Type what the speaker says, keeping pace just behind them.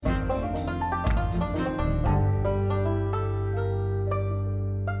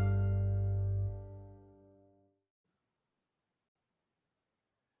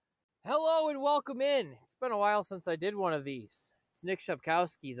and welcome in. It's been a while since I did one of these. It's Nick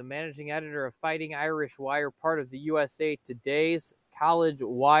Shepkowski, the managing editor of Fighting Irish Wire, part of the USA Today's College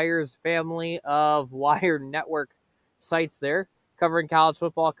Wires family of wire network sites there, covering college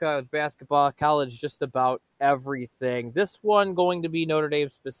football, college basketball, college just about everything. This one going to be Notre Dame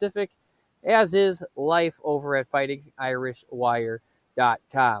specific, as is life over at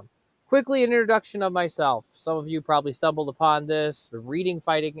fightingirishwire.com. Quickly, an introduction of myself. Some of you probably stumbled upon this reading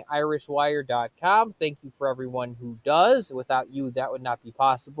fightingirishwire.com. Thank you for everyone who does. Without you, that would not be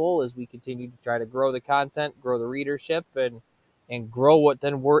possible as we continue to try to grow the content, grow the readership, and grow what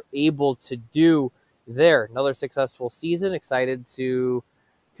then we're able to do there. Another successful season. Excited to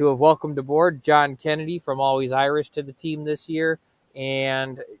have welcomed aboard John Kennedy from Always Irish to the team this year.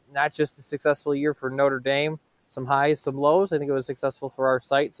 And not just a successful year for Notre Dame, some highs, some lows. I think it was successful for our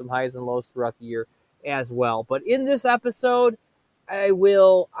site, some highs and lows throughout the year as well. But in this episode, at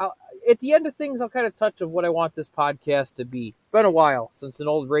the end of things, I'll kind of touch on what I want this podcast to be. It's been a while since an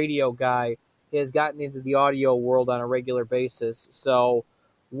old radio guy has gotten into the audio world on a regular basis. So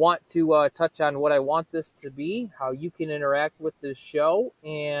want to touch on what I want this to be, how you can interact with this show,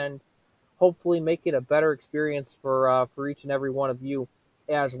 and hopefully make it a better experience for each and every one of you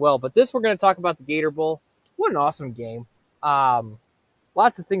as well. But this, we're going to talk about the Gator Bowl. What an awesome game.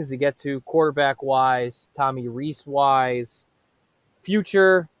 Lots of things to get to, quarterback-wise, Tommy Rees-wise,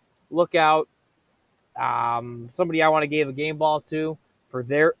 future, lookout, somebody I want to give a game ball to for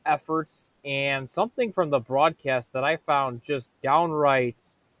their efforts, and something from the broadcast that I found just downright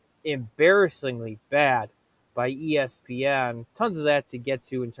embarrassingly bad by ESPN. Tons of that to get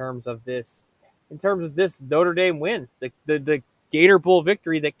to in terms of this Notre Dame win, the Gator Bowl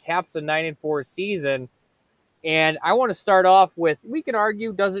victory that caps a 9-4 season. And I want to start off with, we can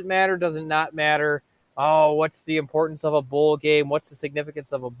argue, does it matter, does it not matter? Oh, what's the importance of a bowl game? What's the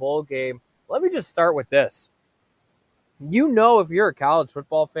significance of a bowl game? Let me just start with this. You know, if you're a college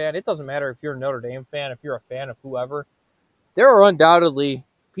football fan, it doesn't matter if you're a Notre Dame fan, if you're a fan of whoever, there are undoubtedly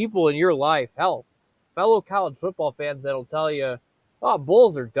people in your life, hell, fellow college football fans that'll tell you, oh,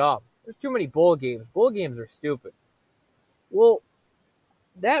 bowls are dumb. There's too many bowl games. Bowl games are stupid. Well,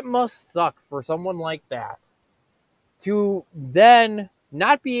 that must suck for someone like that, to then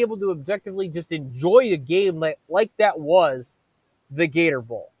not be able to objectively just enjoy a game like that was the Gator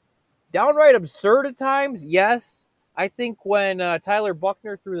Bowl. Downright absurd at times, yes. I think when Tyler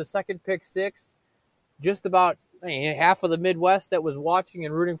Buchner threw the second pick six, just about half of the Midwest that was watching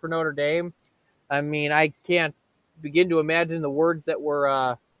and rooting for Notre Dame, I mean, I can't begin to imagine the words that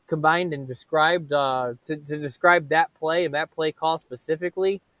were combined and described to describe that play and that play call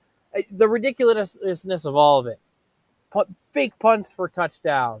specifically. The ridiculousness of all of it. Fake punts for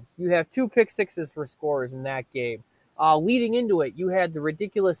touchdowns. You have 2 pick sixes for scores in that game. Leading into it, you had the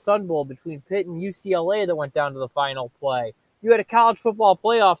ridiculous Sun Bowl between Pitt and UCLA that went down to the final play. You had a college football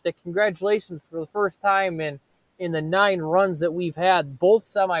playoff that, congratulations, for the first time in the 9 runs that we've had, both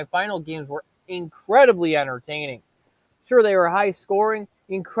semifinal games were incredibly entertaining. Sure, they were high scoring,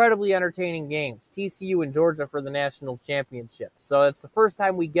 incredibly entertaining games. TCU and Georgia for the national championship. So it's the first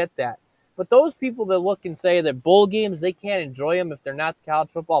time we get that. But those people that look and say that bowl games, they can't enjoy them if they're not the college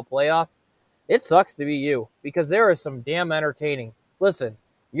football playoff, it sucks to be you, because there is some damn entertaining. Listen,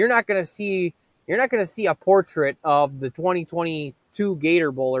 you're not going to see a portrait of the 2022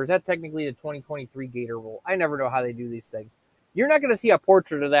 Gator Bowl, or is that technically the 2023 Gator Bowl? I never know how they do these things. You're not going to see a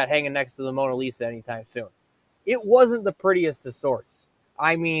portrait of that hanging next to the Mona Lisa anytime soon. It wasn't the prettiest of sorts.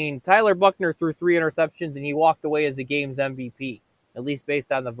 I mean, Tyler Buchner threw 3 interceptions and he walked away as the game's MVP. At least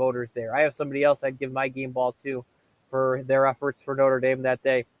based on the voters there. I have somebody else I'd give my game ball to for their efforts for Notre Dame that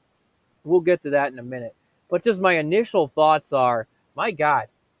day. We'll get to that in a minute. But just my initial thoughts are, my God,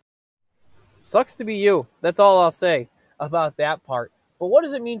 sucks to be you. That's all I'll say about that part. But what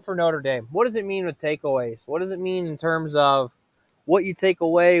does it mean for Notre Dame? What does it mean with takeaways? What does it mean in terms of what you take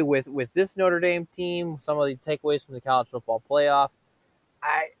away with this Notre Dame team, some of the takeaways from the college football playoff?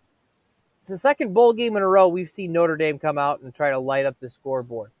 It's the second bowl game in a row we've seen Notre Dame come out and try to light up the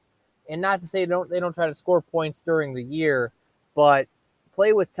scoreboard. And not to say they don't try to score points during the year, but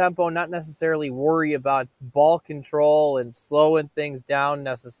play with tempo, not necessarily worry about ball control and slowing things down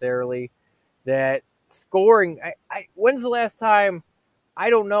necessarily. That scoring, when's the last time, I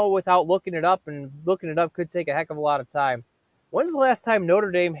don't know without looking it up, and looking it up could take a heck of a lot of time. When's the last time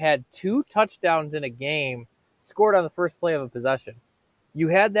Notre Dame had 2 touchdowns in a game scored on the first play of a possession? You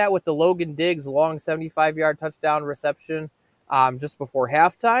had that with the Logan Diggs long 75-yard touchdown reception just before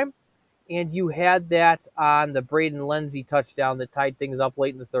halftime, and you had that on the Braden Lenzy touchdown that tied things up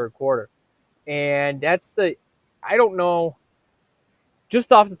late in the third quarter. And that's I don't know,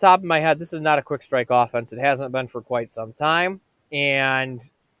 just off the top of my head, this is not a quick strike offense. It hasn't been for quite some time. And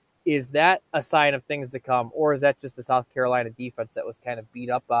is that a sign of things to come, or is that just the South Carolina defense that was kind of beat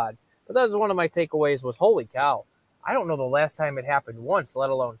up on? But that was one of my takeaways was, holy cow, I don't know the last time it happened once, let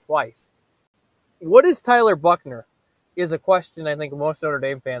alone twice. What is Tyler Buchner is a question I think most Notre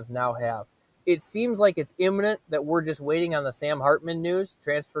Dame fans now have. It seems like it's imminent that we're just waiting on the Sam Hartman news,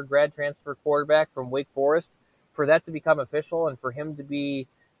 transfer quarterback from Wake Forest, for that to become official and for him to be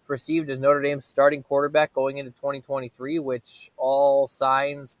perceived as Notre Dame's starting quarterback going into 2023, which all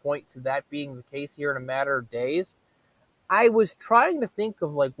signs point to that being the case here in a matter of days. I was trying to think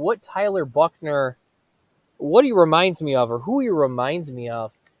of like what Tyler Buchner, what he reminds me of or who he reminds me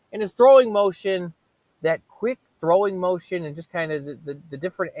of. And his throwing motion, that quick throwing motion and just kind of the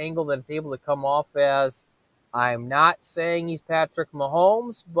different angle that it's able to come off as. I'm not saying he's Patrick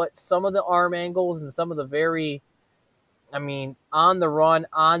Mahomes, but some of the arm angles and some of the very, on the run,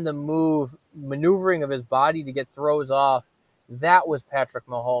 on the move, maneuvering of his body to get throws off, that was Patrick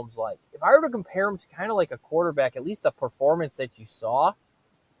Mahomes like. If I were to compare him to kind of like a quarterback, at least a performance that you saw,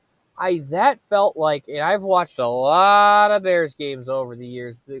 that felt like, and I've watched a lot of Bears games over the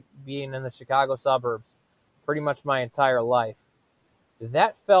years, being in the Chicago suburbs, pretty much my entire life.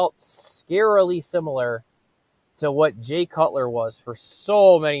 That felt scarily similar to what Jay Cutler was for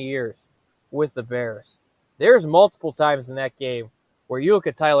so many years with the Bears. There's multiple times in that game where you look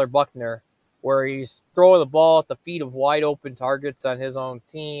at Tyler Buchner, where he's throwing the ball at the feet of wide open targets on his own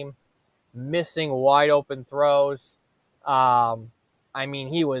team, missing wide open throws. He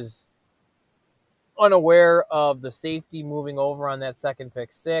was unaware of the safety moving over on that second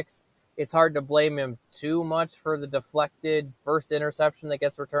pick six. It's hard to blame him too much for the deflected first interception that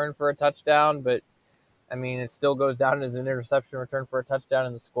gets returned for a touchdown, but it still goes down as an interception return for a touchdown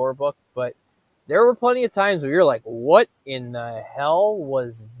in the scorebook. But there were plenty of times where you're like, what in the hell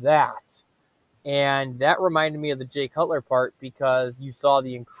was that? And that reminded me of the Jay Cutler part because you saw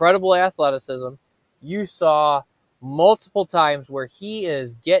the incredible athleticism. You saw multiple times where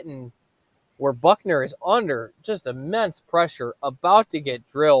where Buchner is under just immense pressure, about to get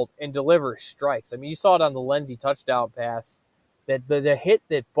drilled and deliver strikes. You saw it on the Lenzy touchdown pass, that the hit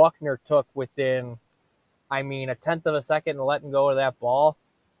that Buchner took within, a tenth of a second and letting go of that ball.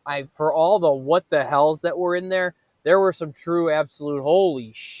 For all the what the hells that were in there were some true absolute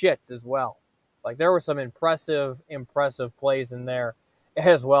holy shits as well. Like there were some impressive plays in there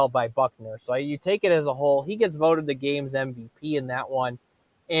as well by Buchner. So you take it as a whole, he gets voted the game's MVP in that one.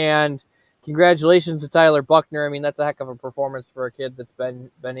 And congratulations to Tyler Buchner. That's a heck of a performance for a kid that's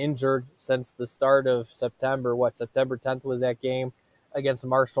been injured since the start of September. September 10th was that game against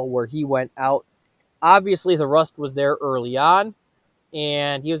Marshall where he went out. Obviously, the rust was there early on,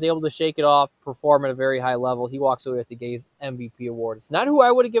 and he was able to shake it off, perform at a very high level. He walks away with the game MVP award. It's not who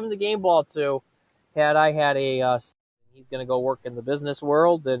I would have given the game ball to had I had he's going to go work in the business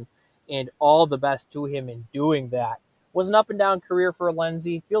world, and all the best to him in doing that. Was an up-and-down career for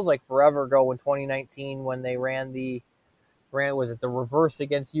Lenzy. Feels like forever ago in 2019 when they ran the reverse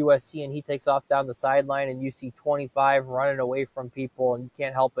against USC, and he takes off down the sideline, and you see 25 running away from people, and you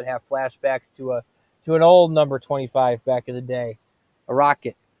can't help but have flashbacks to an old number 25 back in the day, a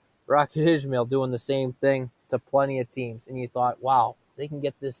Rocket Ismail doing the same thing to plenty of teams. And you thought, wow, they can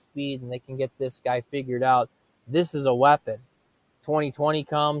get this speed and they can get this guy figured out. This is a weapon. 2020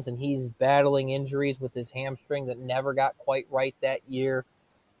 comes and he's battling injuries with his hamstring that never got quite right that year.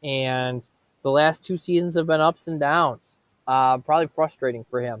 And the last two seasons have been ups and downs. Probably frustrating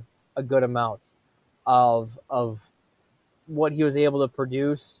for him a good amount of what he was able to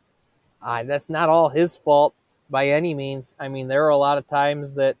produce. That's not all his fault by any means. There were a lot of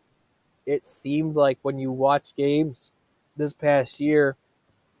times that it seemed like when you watch games this past year,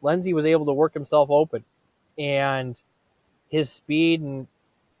 Lenzy was able to work himself open. And his speed, and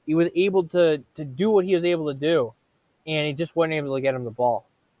he was able to do what he was able to do, and he just wasn't able to get him the ball.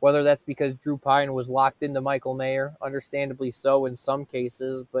 Whether that's because Drew Pine was locked into Michael Mayer, understandably so in some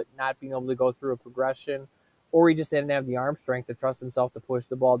cases, but not being able to go through a progression, or he just didn't have the arm strength to trust himself to push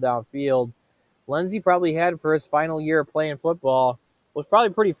the ball downfield. Lenzy probably had for his final year of playing football was probably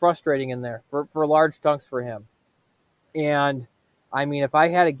pretty frustrating in there for large chunks for him. And, if I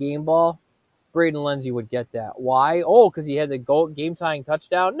had a game ball, Braden Lenzy would get that. Why? Oh, because he had the game-tying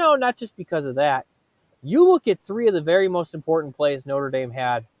touchdown? No, not just because of that. You look at three of the very most important plays Notre Dame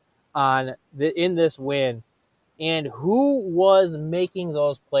had in this win, and who was making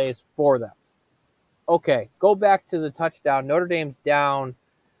those plays for them? Okay, go back to the touchdown. Notre Dame's down,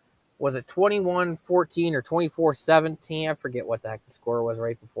 was it 21-14 or 24-17? I forget what the heck the score was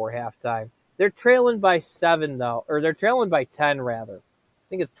right before halftime. They're trailing by 7, though, or they're trailing by 10, rather.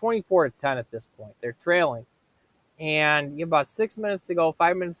 think it's 24-10 at this point. They're trailing. And you have about 6 minutes to go,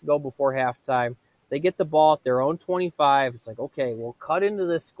 5 minutes to go before halftime. They get the ball at their own 25. It's like, okay, we'll cut into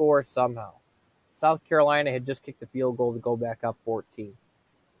this score somehow. South Carolina had just kicked the field goal to go back up 14.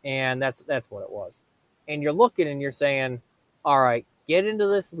 And that's what it was. And you're looking and you're saying, all right, get into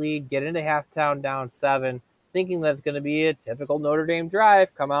this lead, get into halftime down 7, thinking that's going to be a typical Notre Dame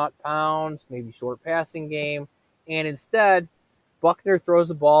drive, come out, pounds, maybe short passing game. And instead, Buckner throws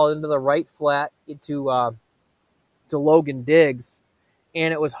the ball into the right flat to Logan Diggs.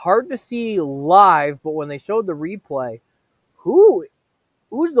 And it was hard to see live, but when they showed the replay, who's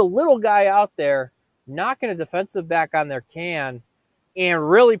the little guy out there knocking a defensive back on their can and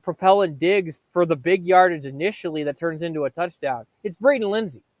really propelling Diggs for the big yardage initially that turns into a touchdown? It's Braden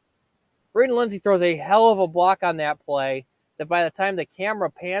Lindsey. Braden Lindsey throws a hell of a block on that play that by the time the camera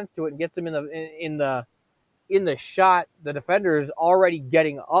pans to it and gets him in the shot, the defender is already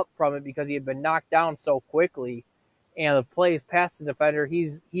getting up from it because he had been knocked down so quickly. And the play is past the defender.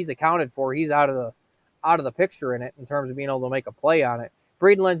 He's accounted for. He's out of the picture in it in terms of being able to make a play on it.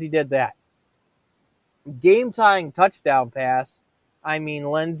 Braden Lindsey did that. Game-tying touchdown pass. I mean,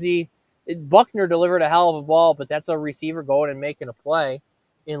 Buckner delivered a hell of a ball, but that's a receiver going and making a play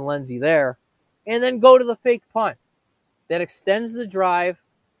in Lindsey there. And then go to the fake punt that extends the drive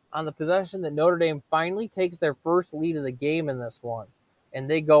on the possession that Notre Dame finally takes their first lead of the game in this one. And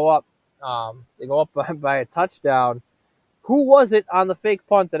they go up by a touchdown. Who was it on the fake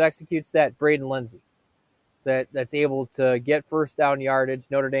punt that executes that? Braden Lindsey. That's able to get first down yardage.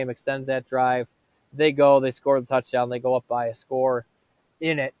 Notre Dame extends that drive. They score the touchdown. They go up by a score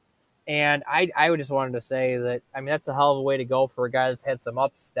in it. And I just wanted to say that, I mean, that's a hell of a way to go for a guy that's had some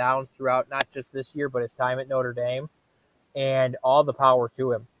ups, downs throughout, not just this year, but his time at Notre Dame. And all the power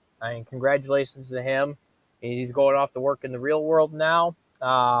to him. I mean, congratulations to him. He's going off to work in the real world now.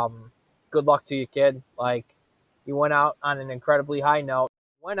 Good luck to you, kid. Like, you went out on an incredibly high note.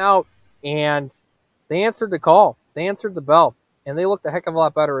 Went out and they answered the call. They answered the bell. And they looked a heck of a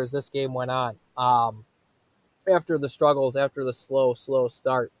lot better as this game went on. After the struggles, after the slow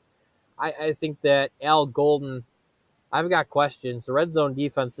start. I think that Al Golden, I've got questions. The red zone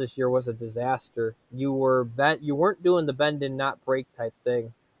defense this year was a disaster. You weren't doing the bend and not break type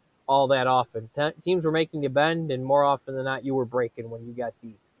thing all that often. Teams were making you bend, and more often than not, you were breaking when you got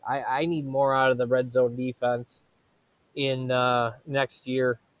deep. I need more out of the red zone defense in next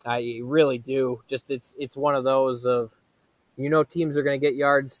year. I really do. Just it's one of those of, teams are going to get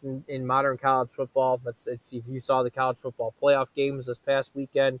yards in modern college football. But if you saw the college football playoff games this past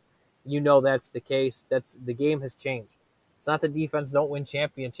weekend, that's the case. The game has changed. It's not that defense don't win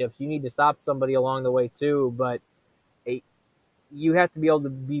championships. You need to stop somebody along the way too, but you have to be able to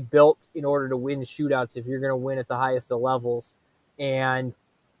be built in order to win shootouts if you're going to win at the highest of levels. And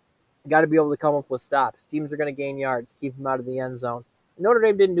you got to be able to come up with stops. Teams are going to gain yards, keep them out of the end zone. Notre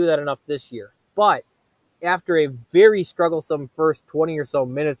Dame didn't do that enough this year. But after a very strugglesome first 20 or so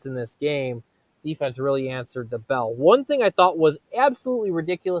minutes in this game, defense really answered the bell. One thing I thought was absolutely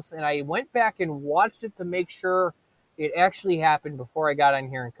ridiculous, and I went back and watched it to make sure it actually happened before I got on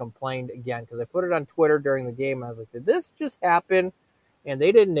here and complained again, because I put it on Twitter during the game. I was like, did this just happen? And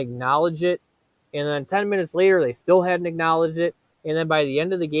they didn't acknowledge it. And then 10 minutes later, they still hadn't acknowledged it. And then by the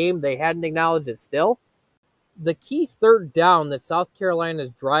end of the game, they hadn't acknowledged it still. The key third down that South Carolina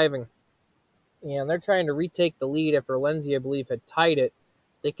is driving, and they're trying to retake the lead after Lindsey, I believe, had tied it.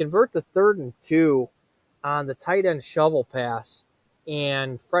 They convert the 3rd and 2 on the tight end shovel pass.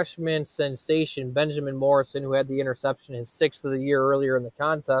 And freshman sensation Benjamin Morrison, who had the interception, his 6th of the year earlier in the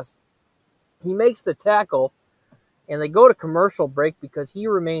contest, he makes the tackle, and they go to commercial break because he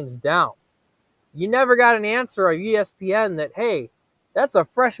remains down. You never got an answer on ESPN that, hey, that's a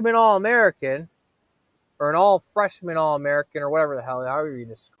freshman All-American, or an all-freshman All-American, or whatever the hell, however you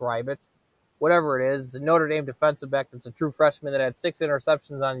describe it. Whatever it is, it's a Notre Dame defensive back that's a true freshman that had 6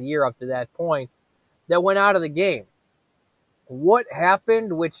 interceptions on the year up to that point that went out of the game. What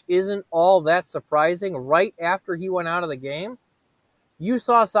happened, which isn't all that surprising, right after he went out of the game, you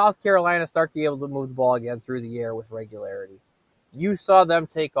saw South Carolina start to be able to move the ball again through the air with regularity. You saw them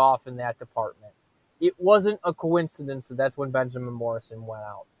take off in that department. It wasn't a coincidence that that's when Benjamin Morrison went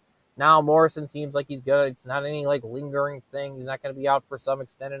out. Now Morrison seems like he's good. It's not any lingering thing. He's not going to be out for some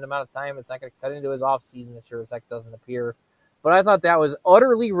extended amount of time. It's not going to cut into his offseason. It sure as heck doesn't appear. But I thought that was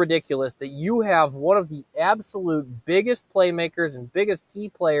utterly ridiculous that you have one of the absolute biggest playmakers and biggest key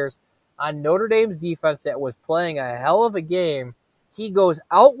players on Notre Dame's defense that was playing a hell of a game. He goes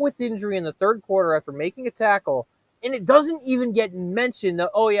out with injury in the 3rd quarter after making a tackle, and it doesn't even get mentioned that,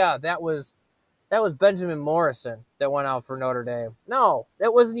 oh yeah, that was That was Benjamin Morrison that went out for Notre Dame. No,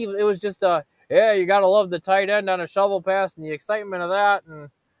 that wasn't even. It was just you got to love the tight end on a shovel pass and the excitement of that. And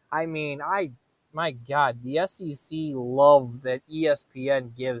I mean, my God, the SEC love that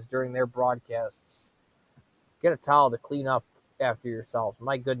ESPN gives during their broadcasts. Get a towel to clean up after yourselves.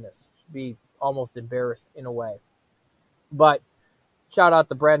 My goodness, should be almost embarrassed in a way. But shout out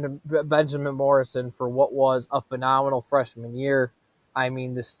to Benjamin Morrison for what was a phenomenal freshman year. I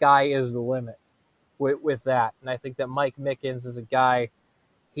mean, the sky is the limit with that. And I think that Mike Mickens is a guy,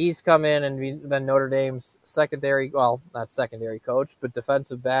 he's come in and been Notre Dame's not secondary coach, but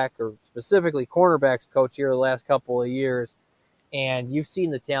defensive back or specifically cornerbacks coach here the last couple of years. And you've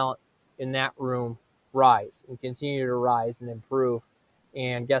seen the talent in that room rise and continue to rise and improve.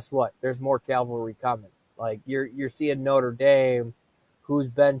 And guess what? There's more cavalry coming. Like you're seeing Notre Dame, who's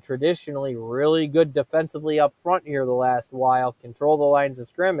been traditionally really good defensively up front here the last while, control the lines of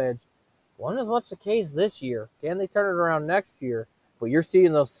scrimmage. Wasn't as much the case this year. Can they turn it around next year? But you're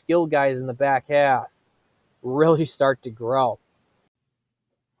seeing those skill guys in the back half really start to grow.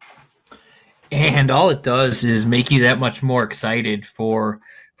 And all it does is make you that much more excited for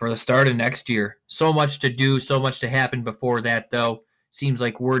the start of next year. So much to do, so much to happen before that, though. Seems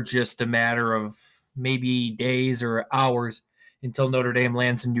like we're just a matter of maybe days or hours until Notre Dame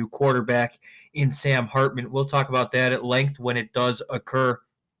lands a new quarterback in Sam Hartman. We'll talk about that at length when it does occur.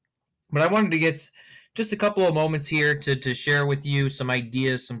 But I wanted to get just a couple of moments here to share with you some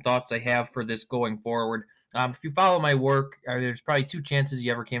ideas, some thoughts I have for this going forward. If you follow my work, there's probably two chances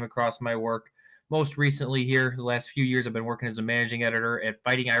you ever came across my work. Most recently here, the last few years, I've been working as a managing editor at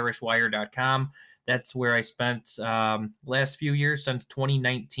FightingIrishWire.com. That's where I spent last few years since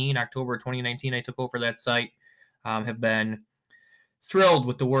 2019, October 2019. I took over that site. Have been thrilled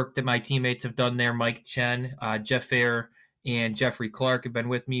with the work that my teammates have done there. Mike Chen, Jeff Fair, and Jeffrey Clark have been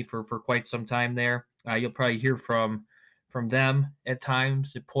with me for quite some time there. You'll probably hear from them at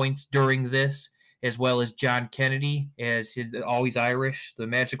times, at points during this, as well as John Kennedy, as Always Irish, the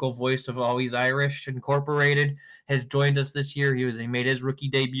magical voice of Always Irish Incorporated, has joined us this year. He made his rookie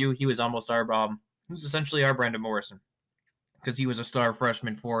debut. He was almost he was essentially our Brandon Morrison, because he was a star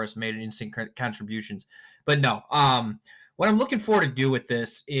freshman for us, made instant contributions. But no, what I'm looking forward to do with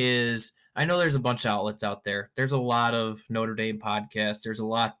this is, I know there's a bunch of outlets out there. There's a lot of Notre Dame podcasts. There's a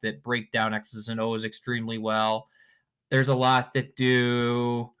lot that break down X's and O's extremely well. There's a lot that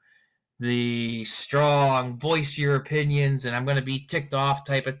do the strong voice your opinions and I'm going to be ticked off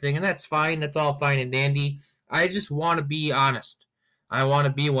type of thing. And that's fine. That's all fine and dandy. I just want to be honest. I want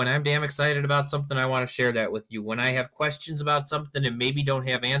to be, when I'm damn excited about something, I want to share that with you. When I have questions about something and maybe don't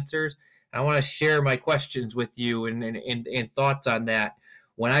have answers, I want to share my questions with you and thoughts on that.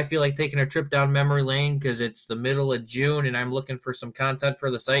 When I feel like taking a trip down memory lane because it's the middle of June and I'm looking for some content for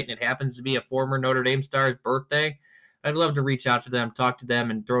the site and it happens to be a former Notre Dame star's birthday, I'd love to reach out to them, talk to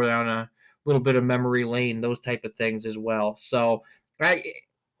them, and throw down a little bit of memory lane, those type of things as well. So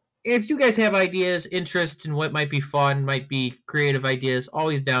if you guys have ideas, interests in what might be fun, might be creative ideas,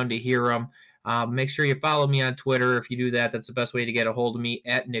 always down to hear them. Make sure you follow me on Twitter. If you do that, that's the best way to get a hold of me,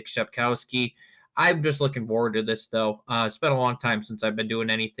 at Nick Shepkowski. I'm just looking forward to this, though. It's been a long time since I've been doing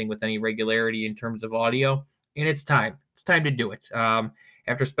anything with any regularity in terms of audio, and it's time. It's time to do it.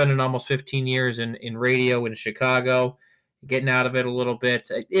 After spending almost 15 years in radio in Chicago, getting out of it a little bit,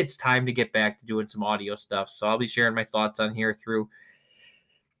 it's time to get back to doing some audio stuff. So I'll be sharing my thoughts on here through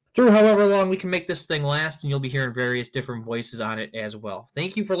however long we can make this thing last, and you'll be hearing various different voices on it as well.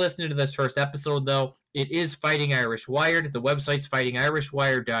 Thank you for listening to this first episode, though. It is Fighting Irish Wired. The website's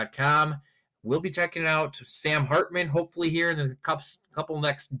FightingIrishWire.com. We'll be checking out Sam Hartman, hopefully here in the couple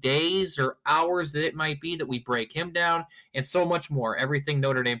next days or hours that it might be that we break him down, and so much more. Everything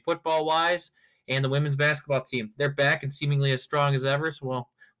Notre Dame football-wise, and the women's basketball team. They're back and seemingly as strong as ever, so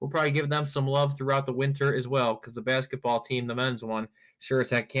we'll probably give them some love throughout the winter as well, because the basketball team, the men's one, sure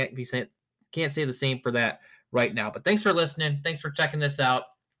as heck can't say the same for that right now. But thanks for listening. Thanks for checking this out.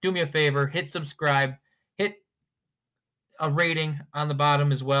 Do me a favor, hit subscribe, hit a rating on the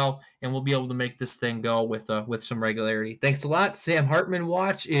bottom as well, and we'll be able to make this thing go with some regularity. Thanks a lot. Sam Hartman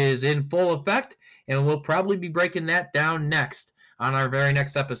watch is in full effect, and we'll probably be breaking that down next on our very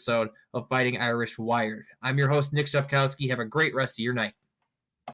next episode of Fighting Irish Wired. I'm your host, Nick Shepkowski. Have a great rest of your night.